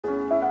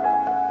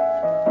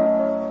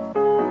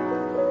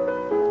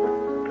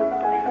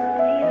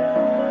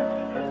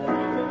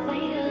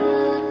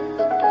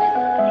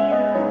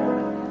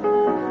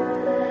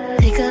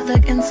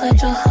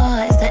inside your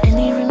heart? Is there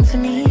any room for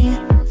me?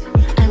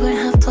 I won't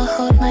have to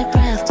hold my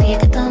breath till you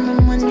get down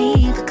on one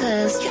knee,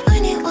 because you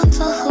only want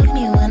to hold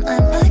me when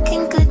I'm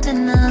looking good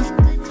enough.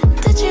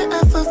 Did you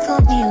ever fool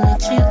me?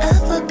 Would you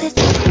ever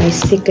picture my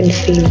second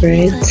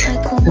favorite,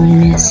 the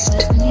mist.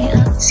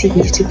 See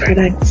these two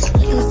products.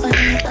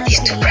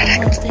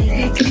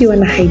 If you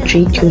want to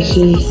hydrate your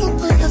hair,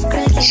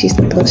 she's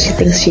the girl she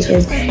thinks she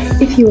is.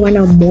 If you want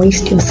to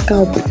moist your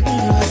scalp,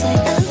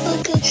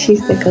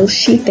 she's the girl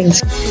she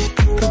thinks.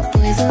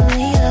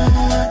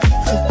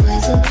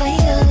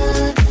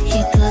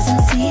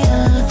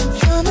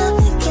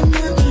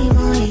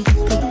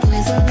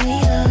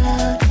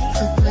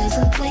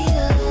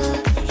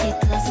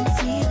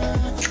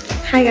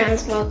 Hi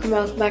guys, welcome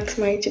back to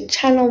my YouTube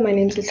channel. My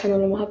name is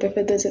Hlogi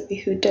for those of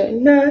you who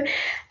don't know,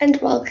 and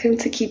welcome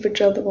to Keep It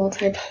Real, the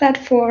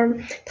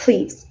multi-platform.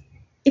 Please,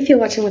 if you're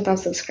watching without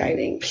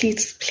subscribing,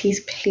 please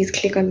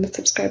click on the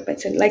subscribe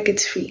button. Like,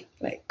 it's free.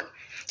 Like,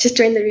 just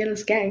join the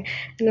Realist Gang.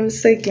 And I'm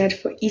so glad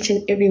for each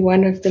and every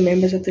one of the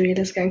members of the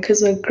Realist Gang,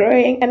 because we're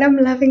growing and I'm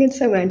loving it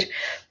so much.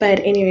 But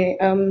anyway,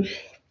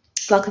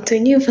 welcome to a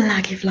new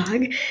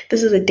vlog.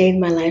 This is a day in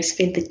my life.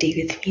 Spend the day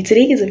with me.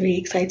 Today is a very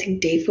exciting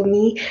day for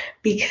me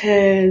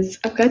because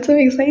I've got some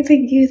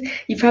exciting news.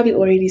 You probably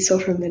already saw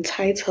from the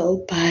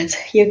title, but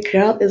your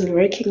girl is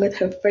working with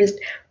her first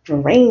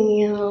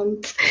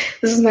brand.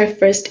 This is my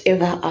first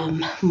ever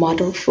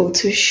model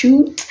photo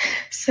shoot.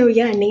 So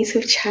yeah,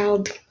 Native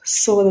Child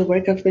saw the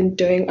work I've been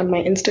doing on my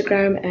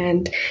Instagram,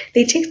 and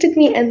they texted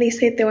me and they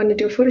said they want to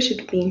do a photo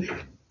shoot with me.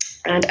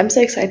 And I'm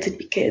so excited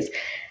because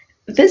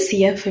this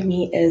year for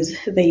me is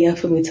the year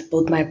for me to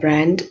build my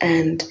brand,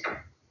 and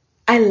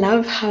I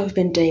love how I've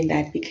been doing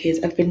that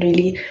because I've been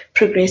really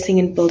progressing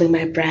in building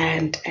my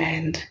brand.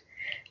 And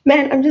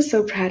man, I'm just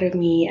so proud of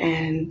me,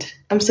 and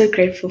I'm so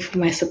grateful for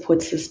my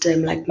support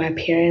system. Like, my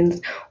parents,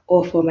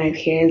 or for my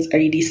parents, are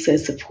really so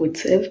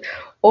supportive,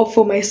 or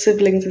for my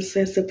siblings are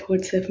so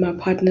supportive, my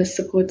partner's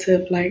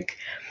supportive. Like,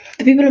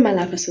 the people in my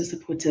life are so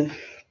supportive.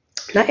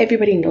 Not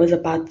everybody knows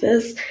about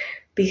this,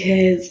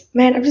 because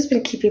man, I've just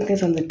been keeping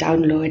things on the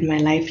down low in my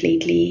life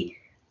lately.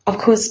 Of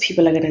course,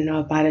 people are gonna know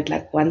about it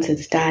like once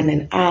it's done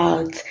and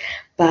out,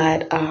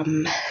 but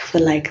for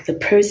like the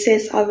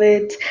process of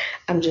it,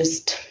 I'm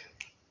just,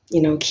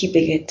 you know,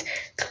 keeping it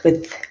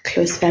with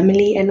close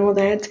family and all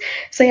that.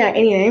 So yeah,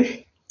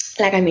 anyway,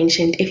 like I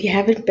mentioned, if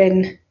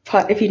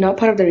you're not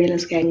part of the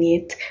Realist Gang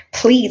yet,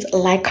 please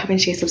like, comment,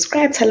 share,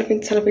 subscribe, tell a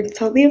friend,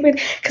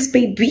 because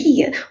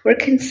baby, we're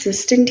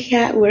consistent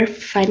here, we're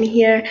fun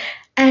here.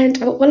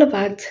 And all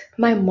about,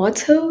 my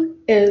motto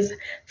is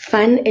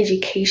fun,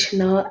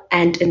 educational,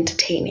 and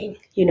entertaining.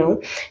 You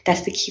know,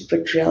 that's the Keep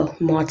It Real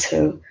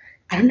motto.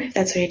 I don't know if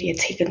that's already a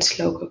taken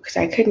slogan, because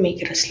I could make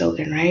it a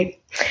slogan, right?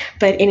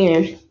 But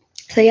anyway,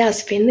 so yeah,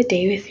 spend the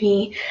day with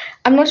me.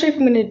 I'm not sure if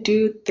I'm going to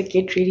do the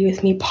get ready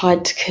with me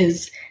part,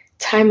 because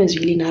time is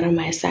really not on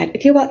my side.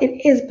 Okay, well,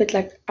 it is, but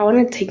like, I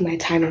want to take my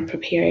time in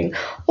preparing.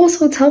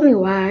 Also, tell me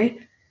why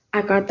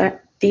I got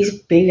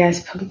these big ass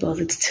pimples.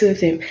 It's 2 of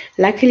them.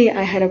 Luckily,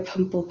 I had a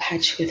pimple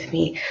patch with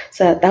me,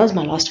 so that was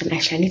my last one.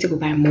 Actually, I need to go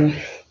buy more.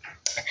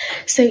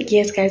 So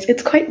yes, guys,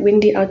 it's quite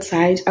windy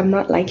outside. I'm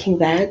not liking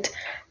that,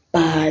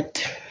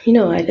 but you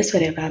know what, it's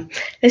whatever.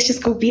 Let's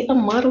just go be a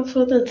model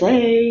for the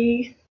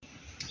day.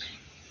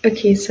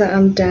 Okay, so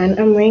I'm done.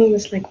 I'm wearing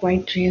this like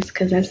white dress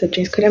because that's the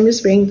dress code. I'm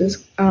just wearing this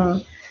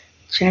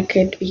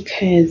jacket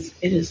because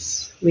it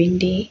is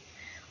windy.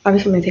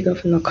 Obviously, I'm gonna take it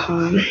off in the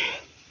car.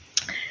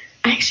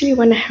 I actually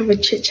want to have a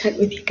chit chat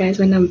with you guys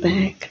when I'm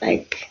back.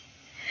 Like,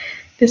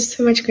 there's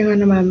so much going on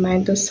in my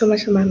mind. There's so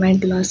much on my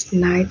mind last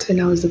night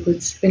when I was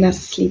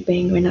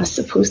sleeping, when I was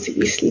supposed to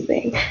be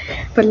sleeping.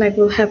 But like,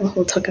 we'll have a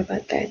whole talk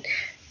about that.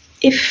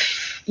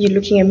 If you're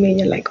looking at me and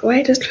you're like,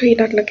 why does Chloe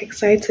not look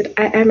excited?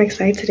 I am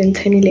excited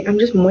internally. I'm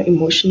just more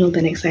emotional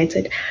than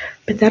excited.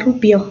 But that will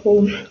be a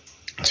whole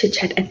chit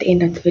chat at the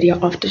end of the video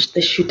after the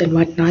shoot and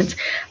whatnot.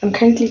 I'm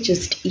currently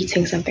just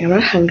eating something. I'm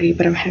not hungry,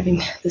 but I'm having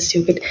this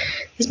yogurt.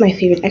 This is my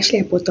favorite.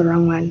 Actually, I bought the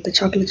wrong one. The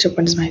chocolate chip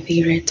one is my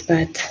favorite,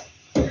 but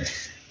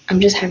I'm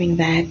just having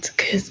that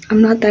because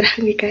I'm not that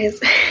hungry, guys.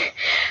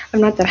 I'm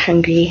not that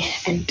hungry.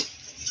 And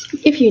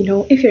if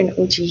you're an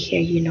OG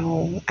here, you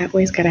know I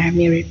always gotta have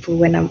me a Red Bull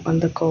when I'm on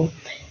the go.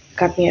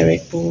 Got me a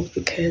Red Bull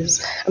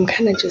because I'm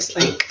kind of just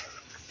like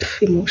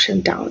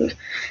emotion down,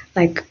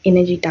 like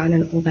energy down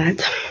and all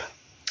that.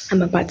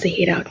 I'm about to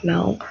head out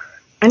now.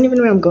 I don't even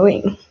know where I'm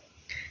going.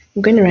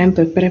 I'm going to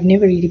Randburg, but I've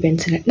never really been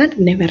to it. I've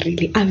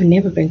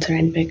never been to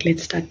Randburg.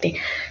 Let's start there.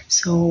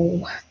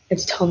 So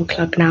it's 12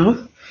 o'clock now.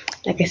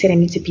 Like I said, I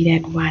need to be there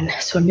at 1.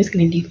 So I'm just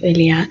going to leave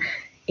earlier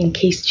in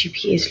case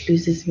GPS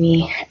loses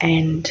me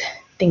and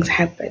things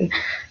happen.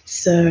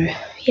 So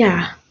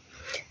yeah,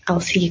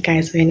 I'll see you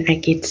guys when I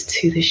get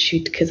to the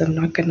shoot, because I'm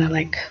not going to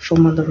like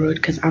film on the road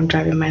because I'm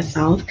driving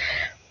myself.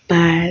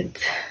 But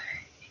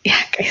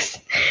yeah, guys,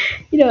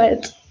 you know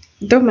what?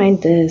 Don't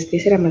mind this. They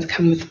said I must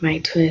come with my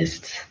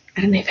twist.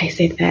 I don't know if I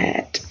said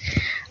that.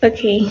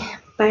 Okay,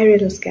 bye,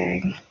 Realist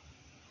Gang.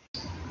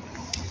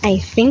 I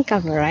think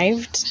I've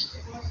arrived.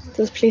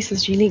 This place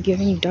is really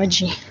giving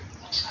dodgy.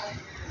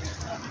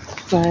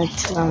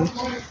 But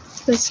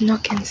let's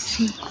knock and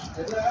see.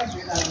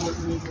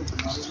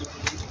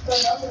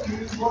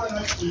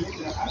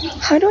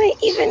 How do I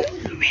even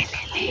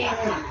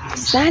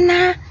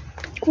Sana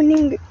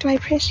kuning, do I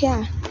press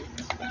here?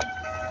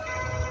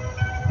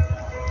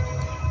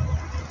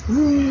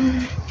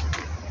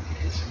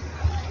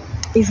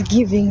 It's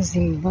giving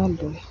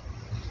Zimbabwe.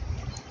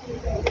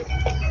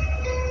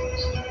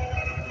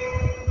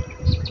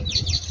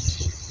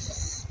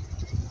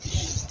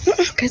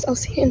 Guys, I'll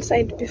see you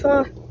inside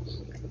before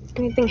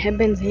anything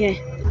happens here.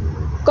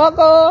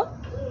 Coco!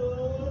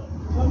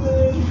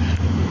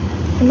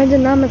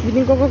 Imagine now I'm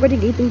feeding Coco the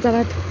gate in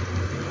Sarat.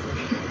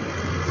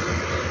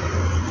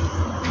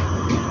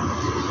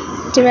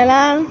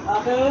 Timelang.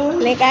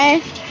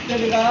 Lekay.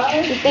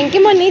 Thank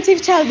you, my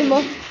native child.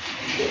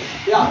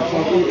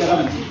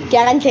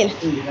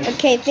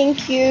 Okay,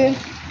 thank you.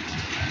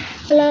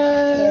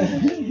 Hello.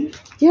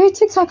 You're a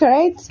TikToker,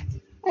 right?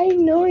 I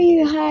know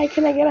you. Hi,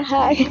 can I get a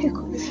hi?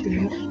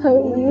 How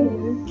are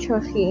you?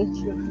 Chohi.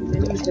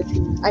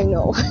 I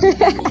know.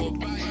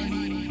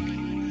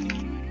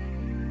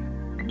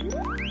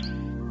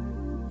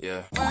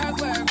 Yeah.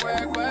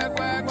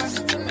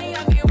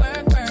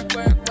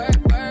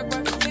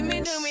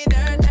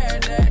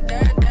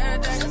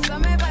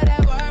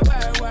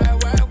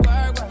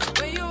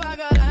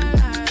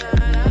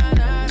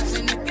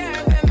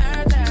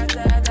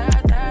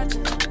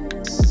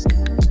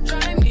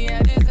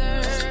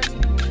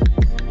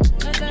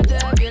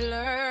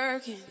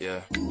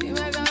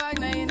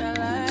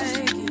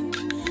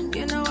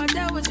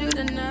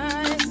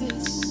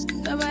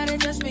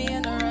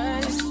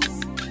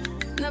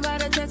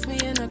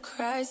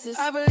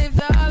 I believe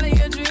that all of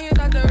your dreams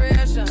are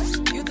duration.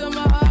 You took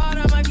my heart,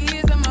 all my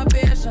keys, and my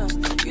patience.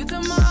 You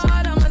took my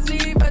heart, I must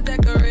leave a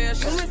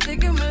decoration. You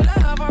mistaken my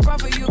love, I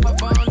brought for you for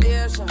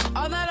foundation.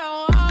 All that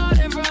I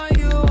wanted from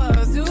you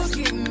was to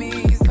give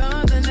me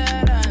something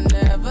that I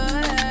never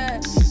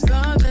had,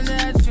 something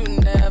that you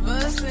never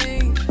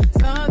seen,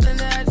 something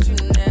that you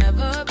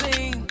never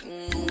been.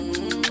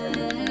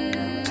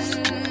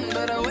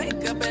 But I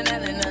wake up and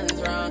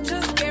nothing's wrong.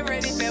 Just get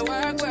ready for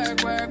work.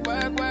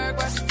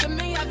 To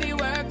me, I be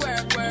work.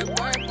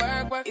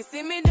 You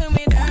see me do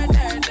me da.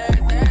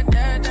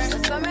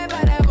 Just tell me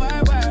about that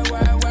work.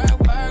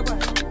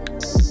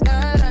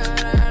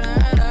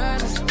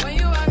 When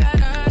you walk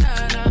out,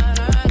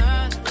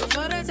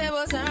 before the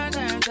table turn.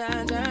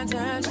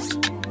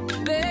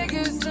 Beg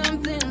you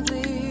something,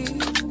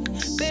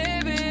 please.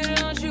 Baby,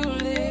 don't you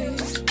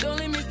leave. Don't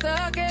leave me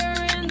stuck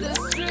here in the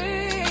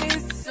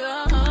streets.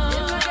 If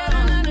I get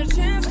another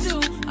chance to,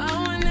 I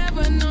will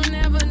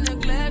never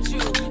neglect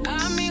you. I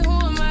mean, who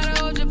am I to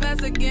hold your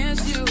best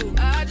against you?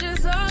 I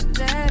just hope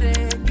that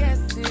it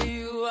gets to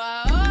you.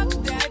 I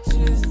hope that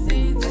you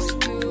see this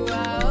through. I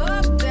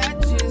hope that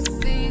you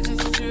see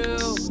this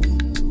true.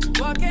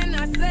 What can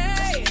I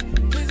say?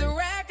 Please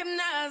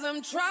recognize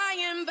I'm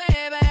trying,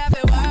 baby. I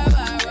feel work.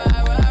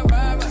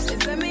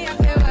 It's in me, I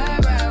feel work.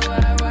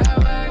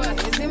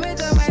 You see me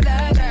do my da.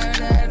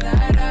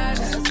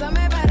 Tell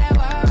me about that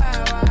work.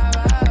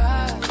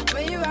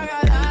 When you walk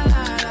out, la.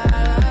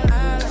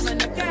 When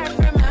the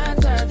girlfriend, my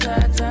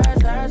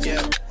touch.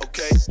 Yeah,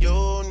 okay, you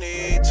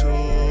need to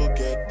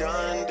get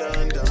done.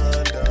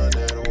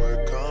 Let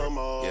work come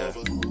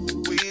over.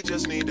 We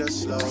just need to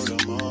slow the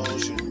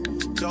motion.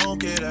 Don't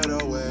get out of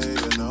the way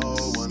to no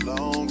one.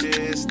 Long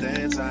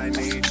distance, I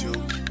need you.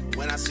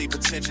 When I see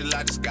potential,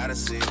 I just gotta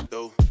see it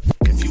through.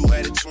 If you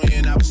had a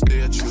twin, I would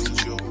still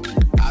choose you.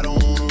 I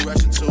don't wanna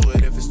rush into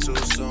it if it's too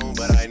soon,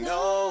 but I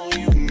know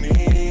you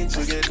need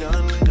to get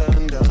done.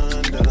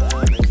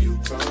 If you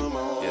come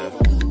on, yeah.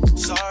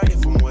 Sorry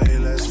if I'm way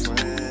less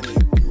friendly.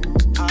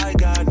 I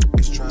got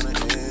niggas tryna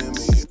end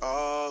me.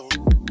 Oh,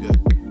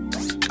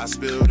 yeah. I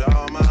spilled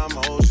all my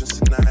emotions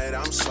tonight.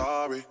 I'm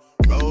sorry.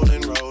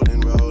 Rolling.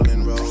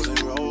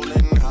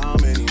 How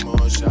many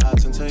more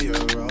shots until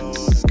you're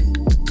rolling?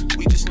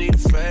 We just need a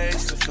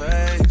face to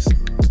face.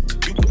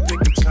 You can pick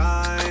the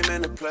time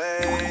and the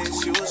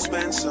place. You will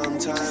spend some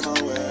time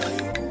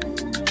away.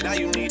 Now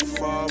you need to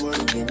forward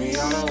and give me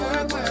all the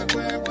work.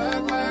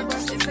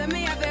 It's in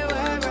me, I feel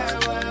work.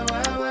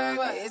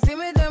 You see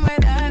me do my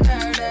da.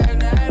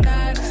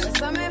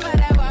 Tell me about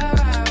that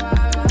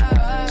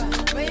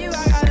work. When you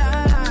walk out,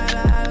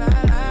 la.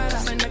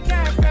 When the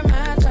girlfriend,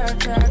 my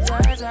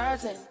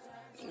touch.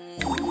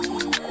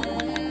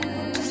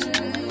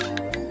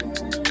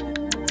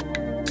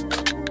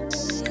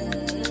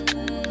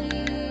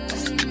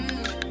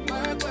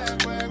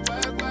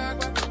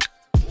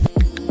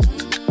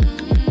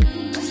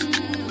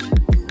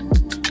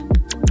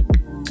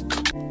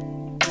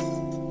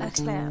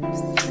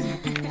 Clamps.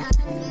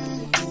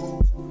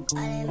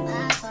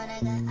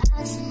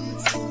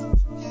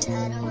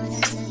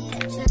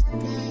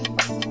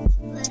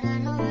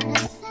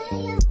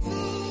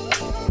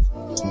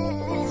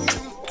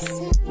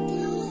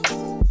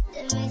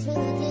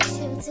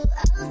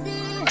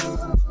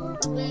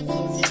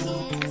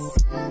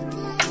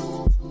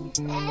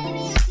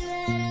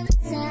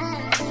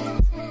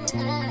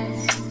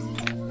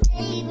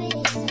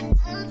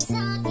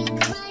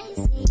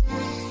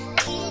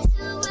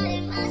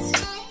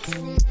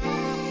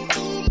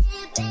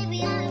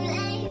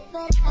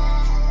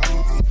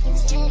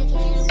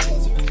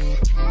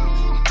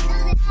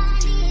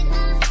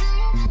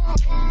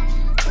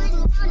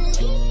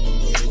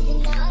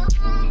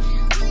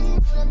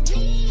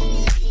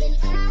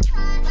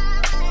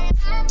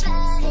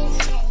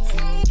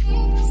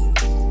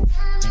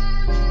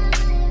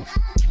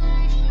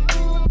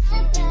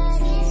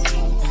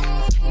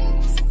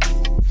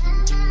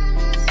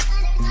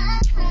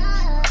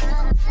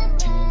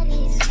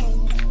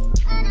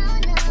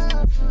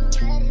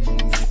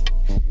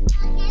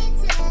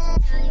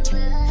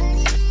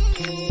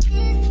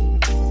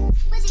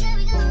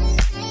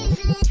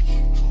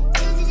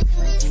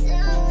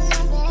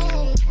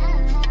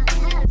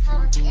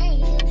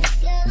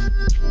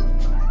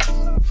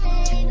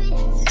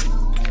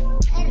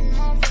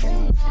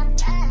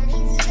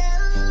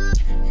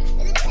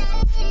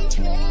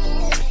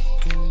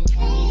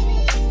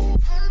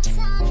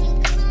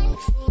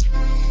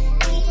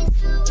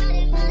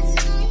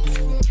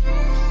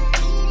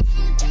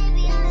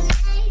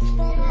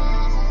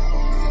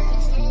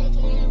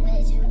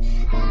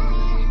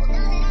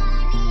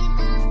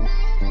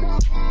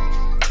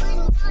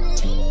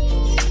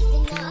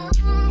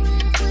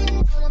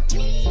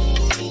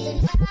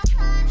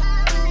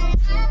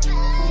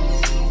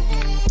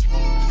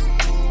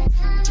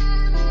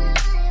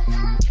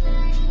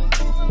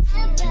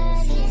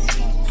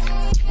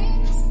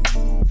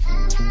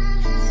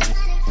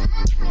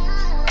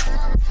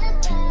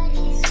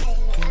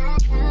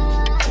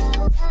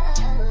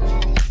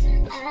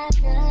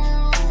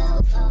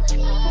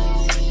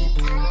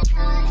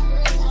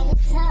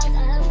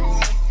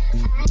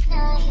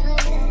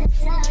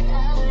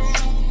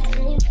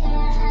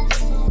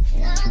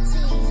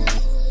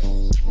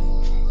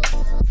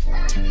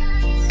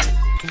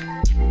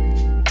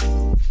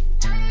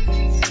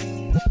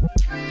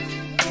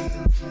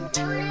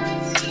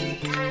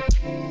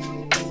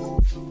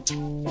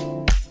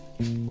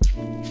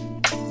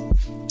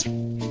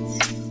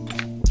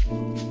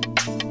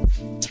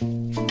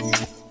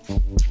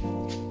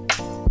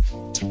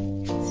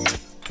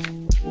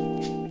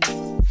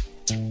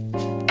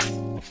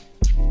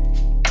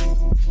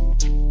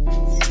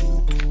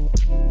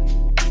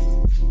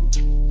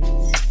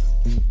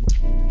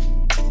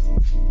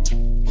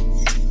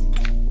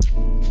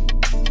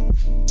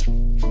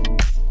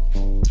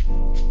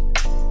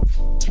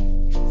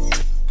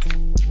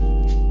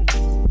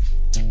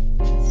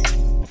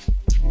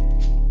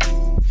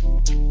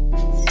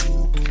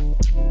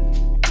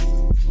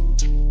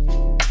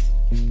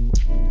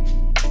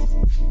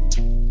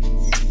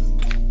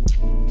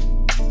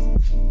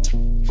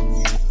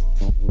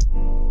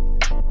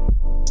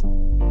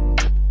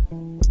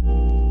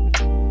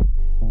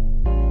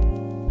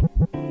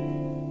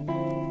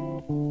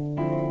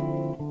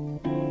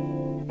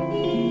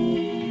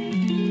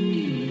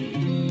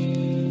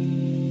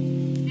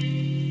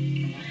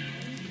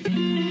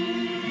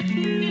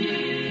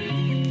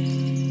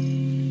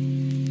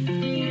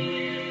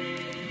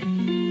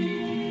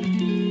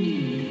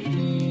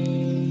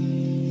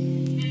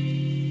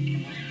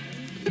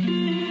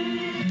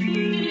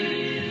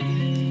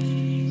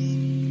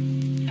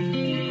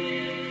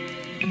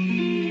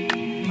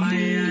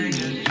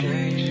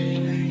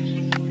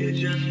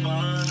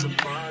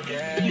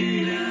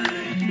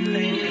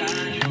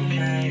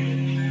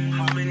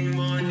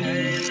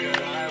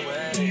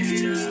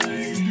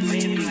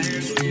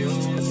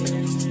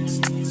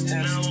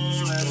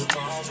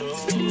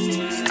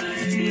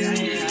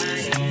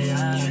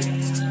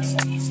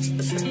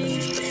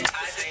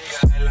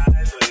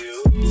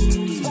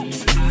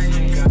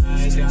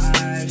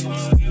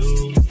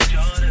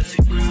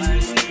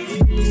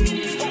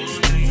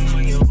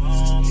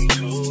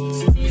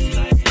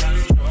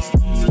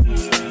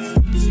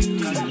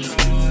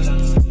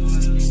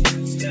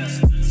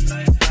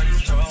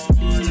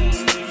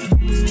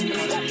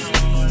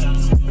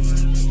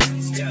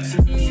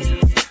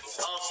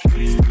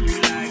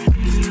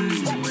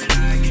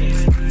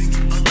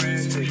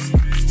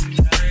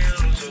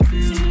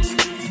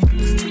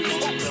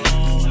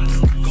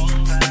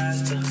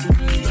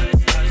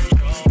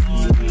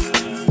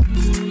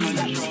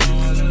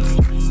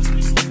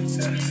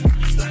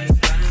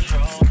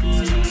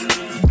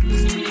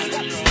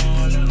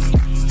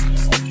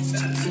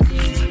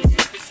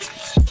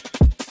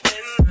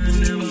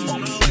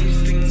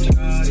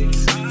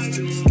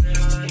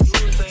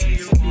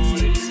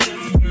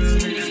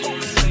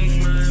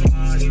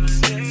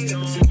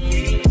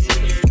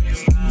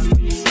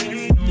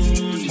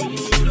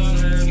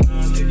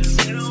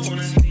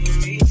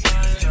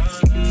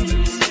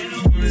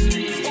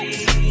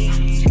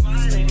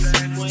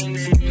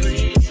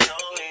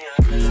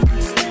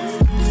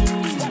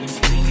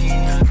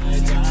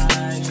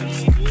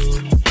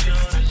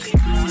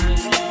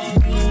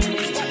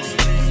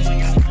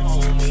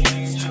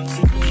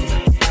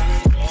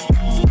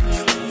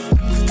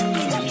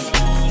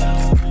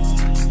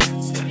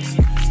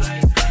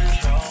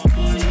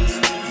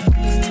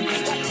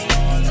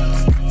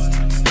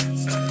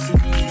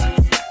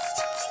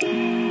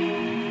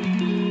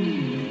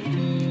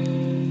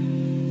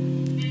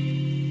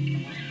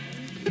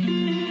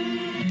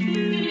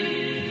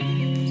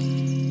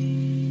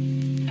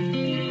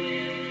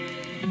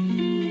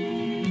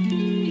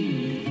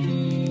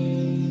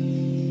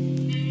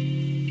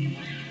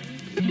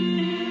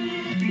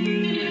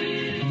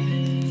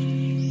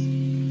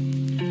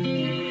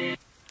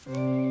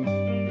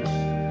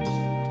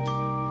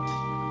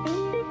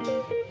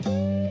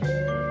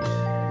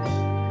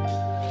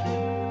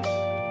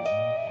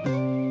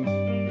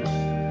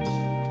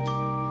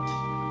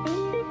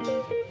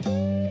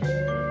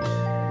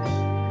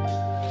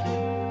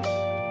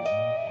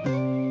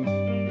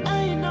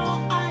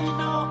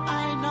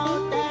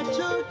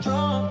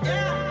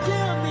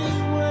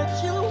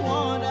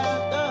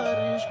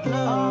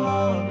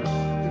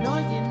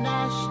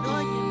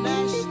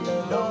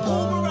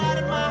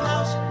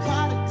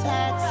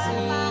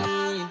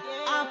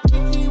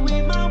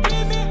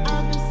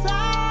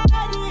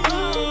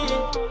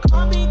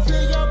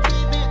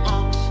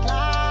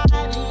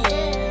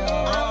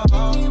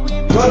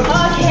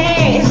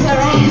 Okay, it's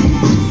alright.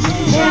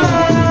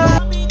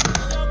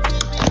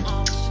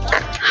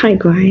 Hi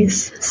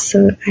guys,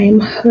 so I'm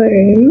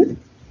home.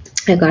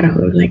 I got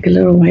home like a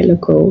little while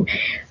ago.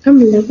 I'm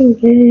loving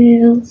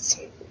this.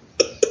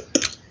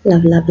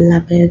 Love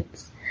it.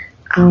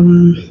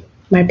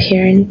 My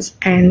parents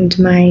and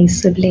my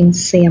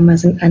siblings say I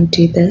mustn't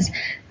undo this.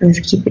 I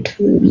must keep it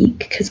for a week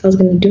because I was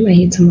gonna do my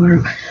hair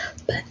tomorrow,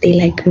 but they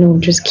like no,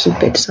 just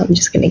keep it. So I'm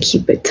just gonna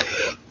keep it.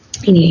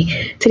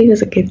 Anyway, today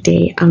was a good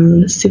day.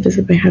 I'm super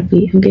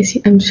happy.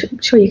 I'm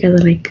sure you guys are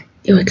like,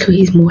 yo,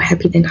 Chloe's more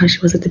happy than how she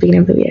was at the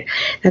beginning of the year.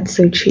 That's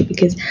so true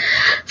because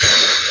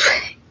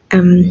at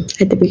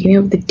the beginning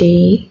of the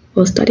day,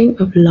 well, starting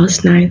of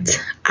last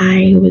night,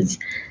 I was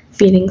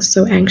feeling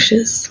so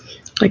anxious.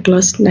 Like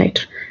last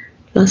night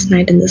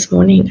and this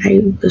morning,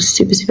 I was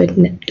super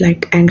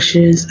like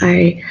anxious.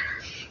 Okay,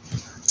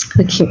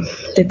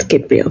 let's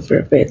get real for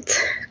a bit.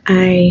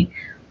 I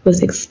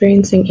was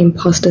experiencing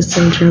imposter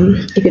syndrome.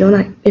 If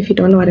you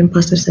don't know what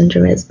imposter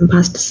syndrome is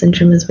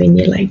when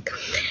you like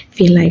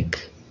feel like,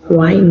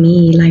 why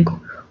me? Like,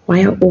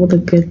 why are all the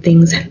good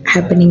things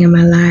happening in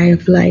my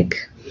life? Like,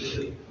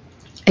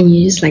 and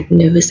you're just like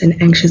nervous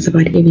and anxious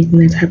about everything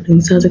that's happening.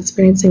 So I was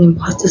experiencing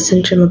imposter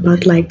syndrome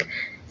about like,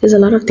 there's a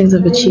lot of things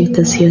I've achieved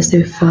this year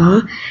so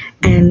far,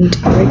 and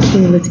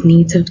working with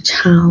native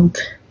child.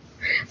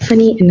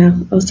 Funny enough,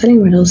 I was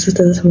telling my little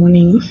sister this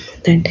morning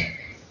that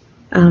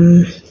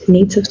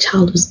native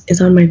child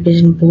is on my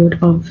vision board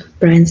of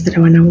brands that I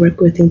want to work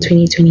with in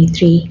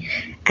 2023,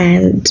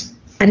 and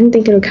I didn't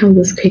think it would come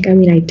this quick. I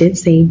mean, I did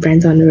say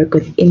brands I want to work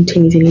with in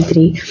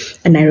 2023,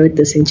 and I wrote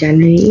this in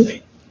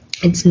January.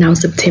 It's now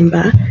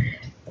September,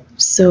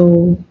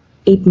 so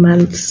 8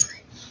 months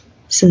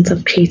since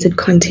I've created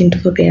content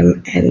for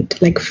them and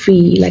like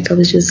free, like I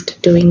was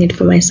just doing it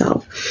for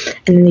myself,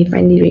 and then they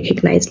finally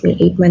recognized me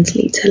 8 months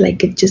later.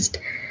 Like it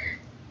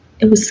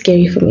was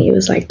scary for me. It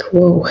was like,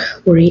 whoa,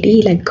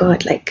 already? Like,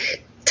 God,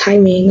 like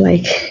timing,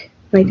 like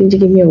why didn't you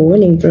give me a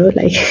warning, bro?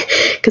 Like,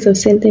 because I've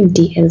sent them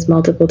DMs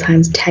multiple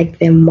times, tagged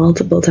them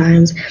multiple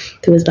times.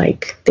 There was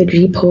like, they'd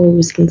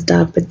repost and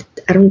stuff, but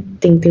I don't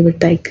think they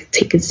would like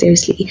take it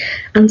seriously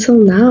until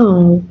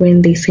now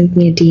when they sent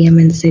me a DM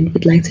and said,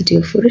 we'd like to do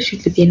a photo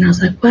shoot with you. And I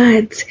was like,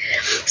 what?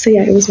 So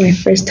yeah, it was my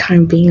first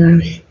time being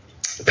a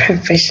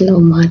professional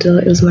model.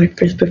 It was my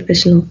first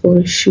professional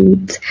photo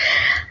shoot.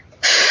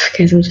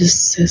 Guys, I'm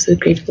just so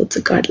grateful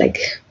to God. Like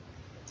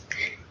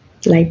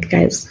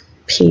guys,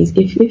 please,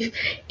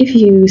 if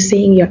you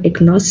saying you're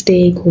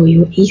agnostic or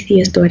you're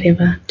atheist or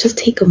whatever, just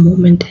take a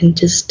moment and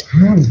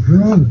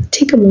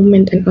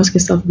ask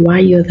yourself why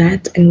you're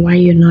that and why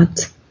you're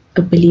not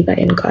a believer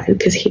in God,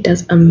 because He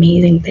does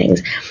amazing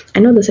things. I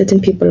know there's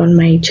certain people on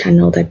my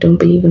channel that don't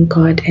believe in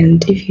God,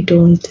 and if you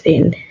don't,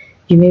 then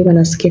you may want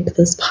to skip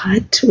this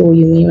part or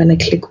you may want to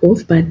click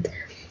off. But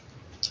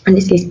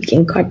honestly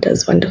speaking, God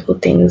does wonderful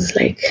things,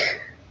 like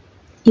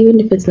even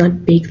if it's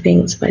not big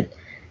things, but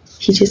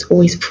He just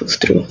always pulls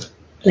through.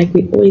 Like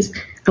I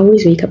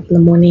always wake up in the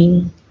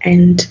morning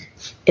and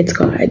it's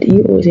God.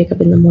 You always wake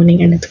up in the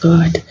morning and it's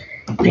God.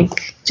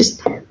 Like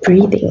just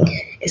breathing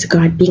is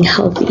God. Being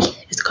healthy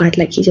is God.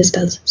 Like He just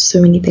does so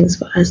many things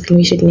for us, and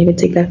we should never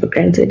take that for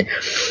granted.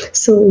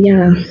 So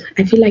yeah,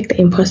 I feel like the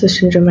imposter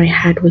syndrome I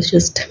had was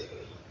just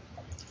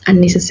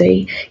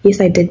unnecessary.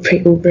 Yes, I did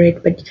pray over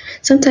it, but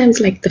sometimes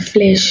like the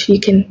flesh, you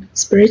can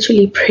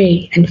spiritually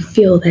pray and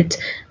feel that,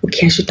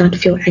 okay, I should not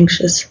feel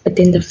anxious, but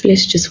then the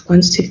flesh just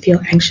wants to feel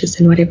anxious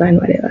and whatever,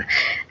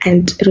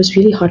 and it was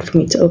really hard for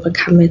me to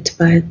overcome it,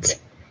 but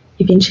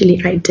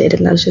eventually I did,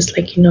 and I was just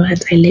like, you know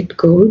what, I let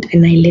go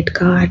and I let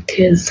God,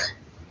 because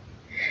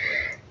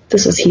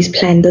this was His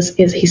plan. This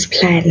is His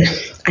plan.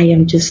 I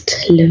am just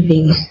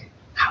living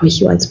how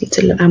He wants me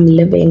to live. I'm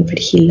living, but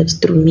He lives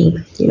through me,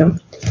 you know.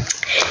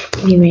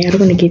 Anyway, I don't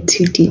want to get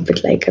too deep,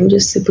 but like I'm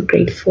just super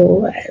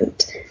grateful,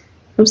 and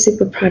I'm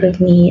super proud of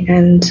me,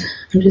 and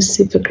I'm just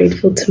super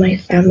grateful to my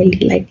family.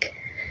 Like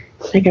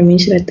I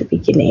mentioned at the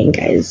beginning,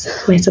 guys,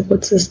 my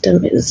support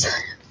system is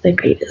the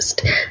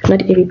greatest.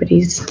 Not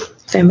everybody's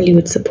family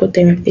would support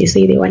them if they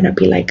say they want to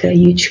be like a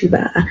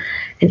YouTuber,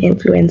 an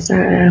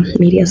influencer, a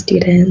media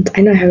student.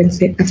 I know I've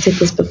said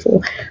this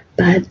before,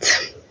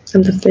 but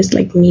I'm the first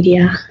like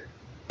media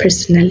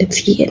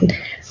personality in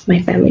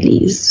my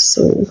family's,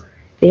 so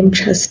them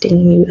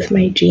trusting me with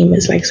my dream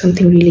is like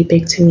something really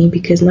big to me,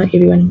 because not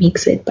everyone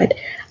makes it, but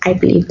I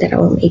believe that I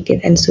will make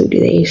it, and so do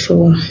they.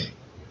 So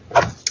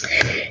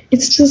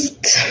it's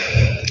just,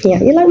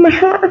 yeah, you like my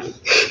hair?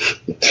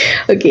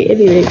 Okay,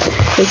 anyway,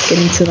 let's get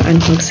into the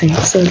unboxing.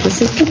 So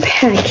this is the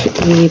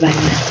package.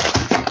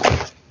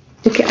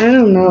 Okay, I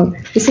don't know.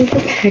 This is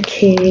the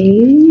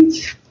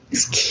package.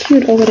 It's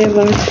cute or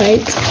whatever,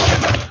 right?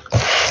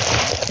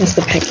 That's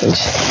the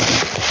package.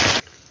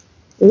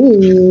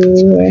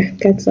 Ooh,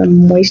 got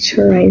some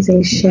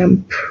moisturizing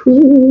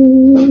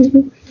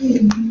shampoo.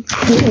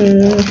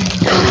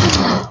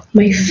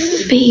 My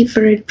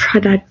favorite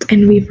product,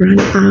 and we've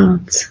run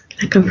out.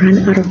 Like I've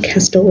run out of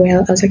castor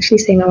oil. I was actually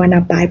saying I want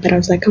to buy, but I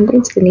was like, I'm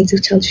going to the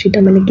native child shoot,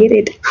 I'm gonna get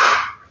it.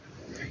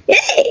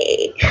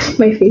 Yay!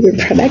 My favorite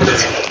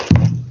product.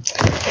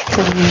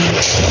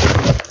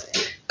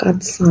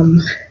 Got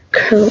some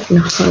curl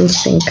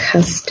enhancing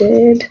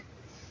custard.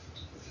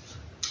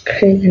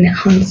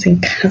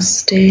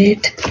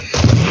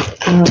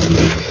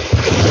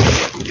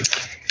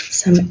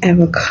 Some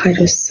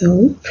avocado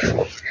soap.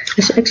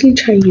 I should actually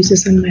try to use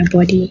this on my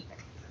body.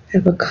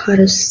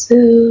 Avocado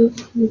soap.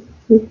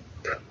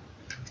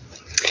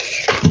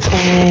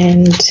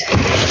 And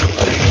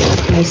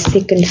my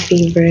second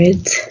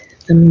favorite,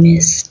 the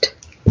mist.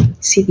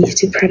 See these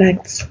two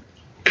products?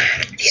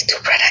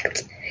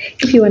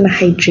 If you want to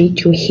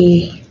hydrate your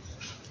hair,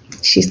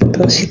 she's the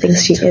girl she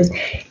thinks she is.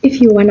 If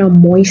you want to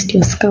moist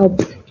your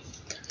scalp,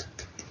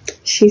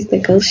 she's the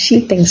girl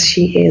she thinks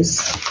she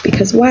is.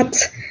 Because what?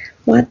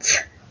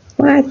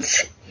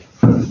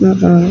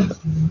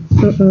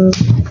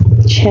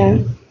 Chair.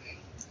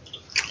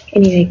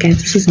 Anyway, guys,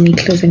 this is me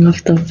closing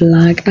off the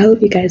vlog. I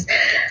hope you guys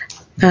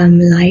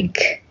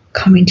like,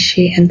 comment,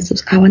 share, and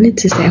subscribe. I wanted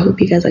to say I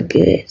hope you guys are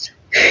good.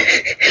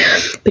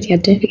 But yeah,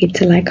 don't forget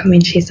to like,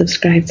 comment, share,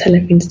 subscribe, tell a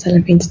friend, tell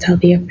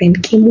their friend.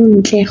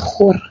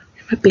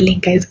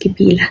 Guys,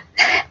 Gibila.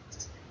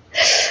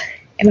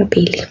 Emma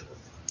Bailey.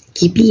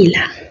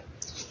 Gibila.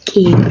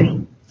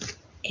 Kiri.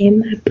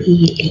 Emma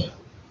Bailey.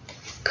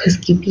 Cause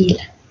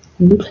Gibila.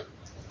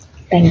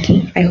 Thank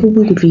you. I hope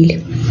we could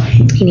really.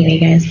 Anyway,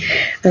 guys,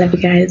 I love you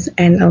guys,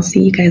 and I'll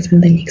see you guys in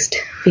the next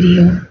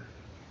video.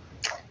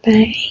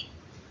 Bye.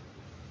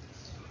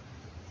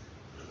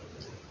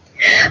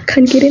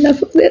 Can't get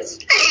enough of this.